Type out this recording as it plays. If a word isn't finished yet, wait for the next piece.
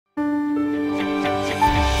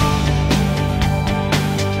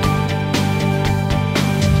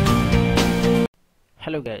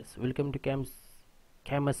Hello guys, welcome to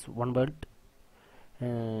Camus One World.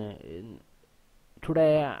 Uh,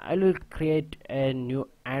 Today I will create a new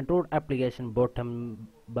Android application bottom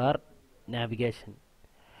bar navigation.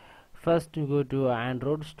 First you go to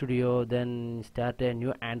Android Studio, then start a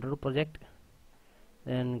new Android project,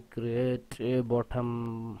 then create a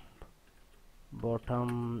bottom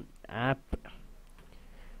app,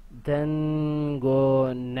 then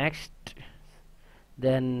go next,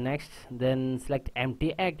 then select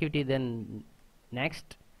empty activity, then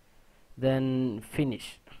next, then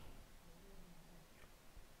finish.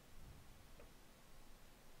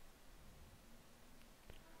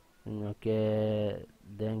 Okay,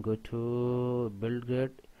 then go to build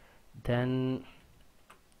grid, then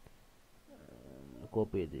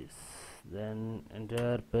copy this, then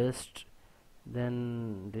enter paste,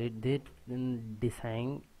 then read it, then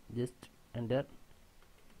design, just enter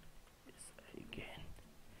this again,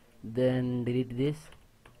 then delete this,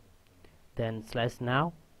 then slash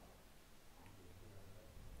now,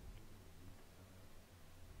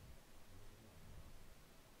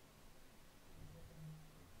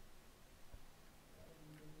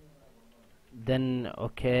 then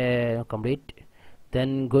okay, complete.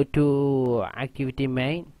 Then go to activity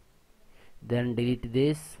main, then delete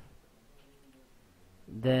this,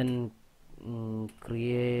 then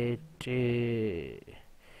create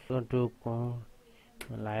go to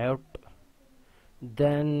layout,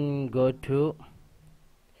 then go to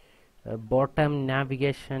bottom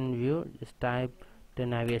navigation view, just type the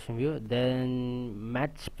navigation view, then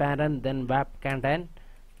match parent, then web content,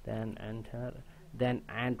 then enter, then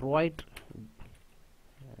Android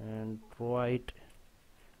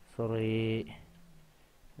sorry,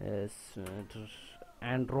 yes,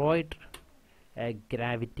 Android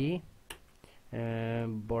gravity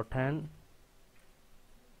button,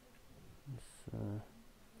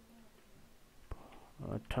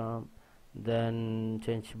 term, then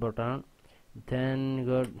change button, then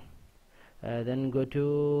go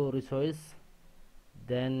to resource,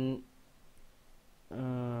 then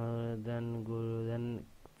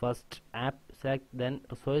first app select, then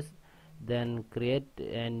resource, then create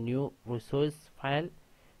a new resource file,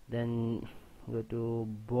 then go to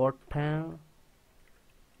bottom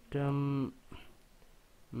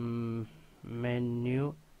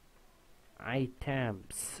menu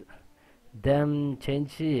items, then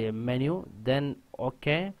change menu, then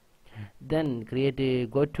okay, then create a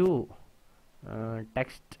go to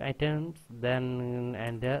text items, then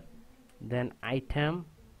enter, then item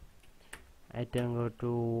go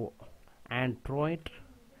to Android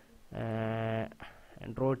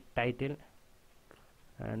title,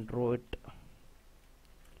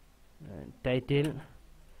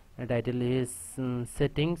 title is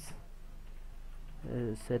settings,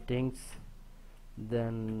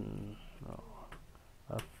 then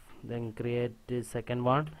then create the second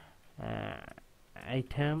one,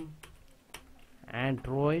 item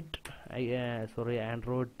Android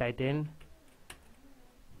Android title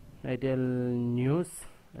news,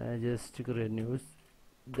 just create news,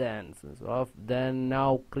 then then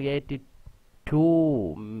now create it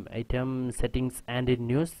two item settings and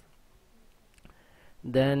news,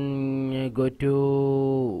 then go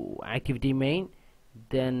to activity main,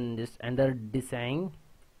 then just under design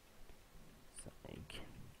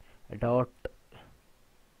dot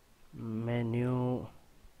menu,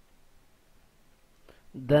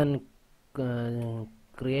 then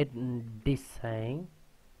create design,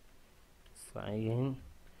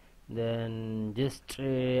 then just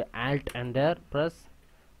alt enter press,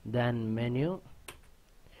 then menu,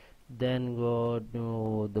 then go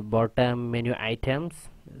to the bottom menu items,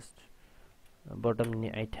 just bottom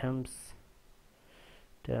menu items,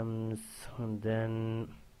 then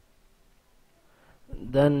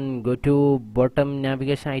go to bottom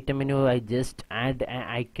navigation item menu. I just add an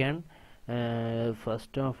icon.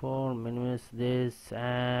 First of all, menu is this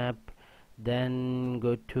app, then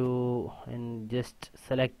go to and just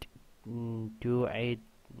select two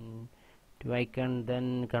icon,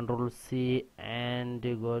 then control C and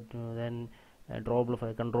go to then drop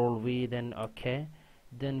control V, then okay,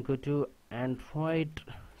 then go to Android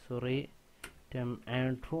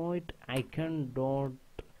Android icon dot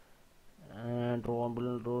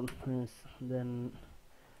drawable, then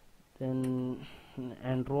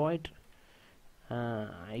Android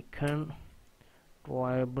icon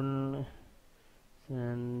drawable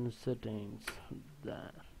and settings,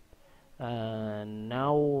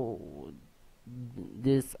 now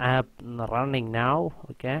this app running now,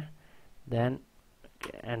 okay, then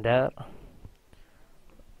enter,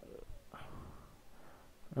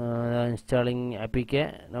 installing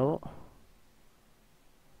APK now,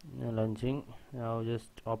 launching, Now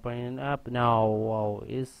just open up. Now wow,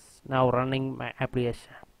 is now running my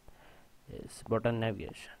application. Yes, button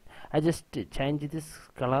navigation. I just change this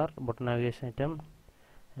color button navigation item.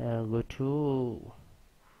 Go to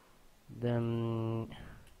the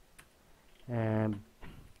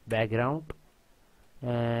background,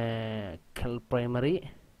 color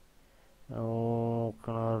primary. Oh,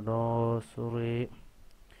 color, no, sorry.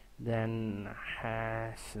 Then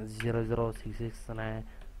hash 00669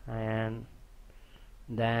 and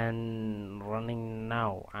then running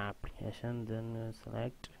now application. Then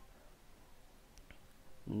select.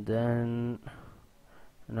 Then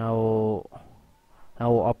now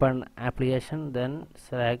open application. Then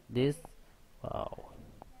select this. Wow.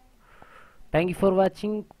 Thank you for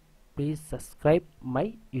watching. Please subscribe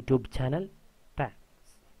my YouTube channel.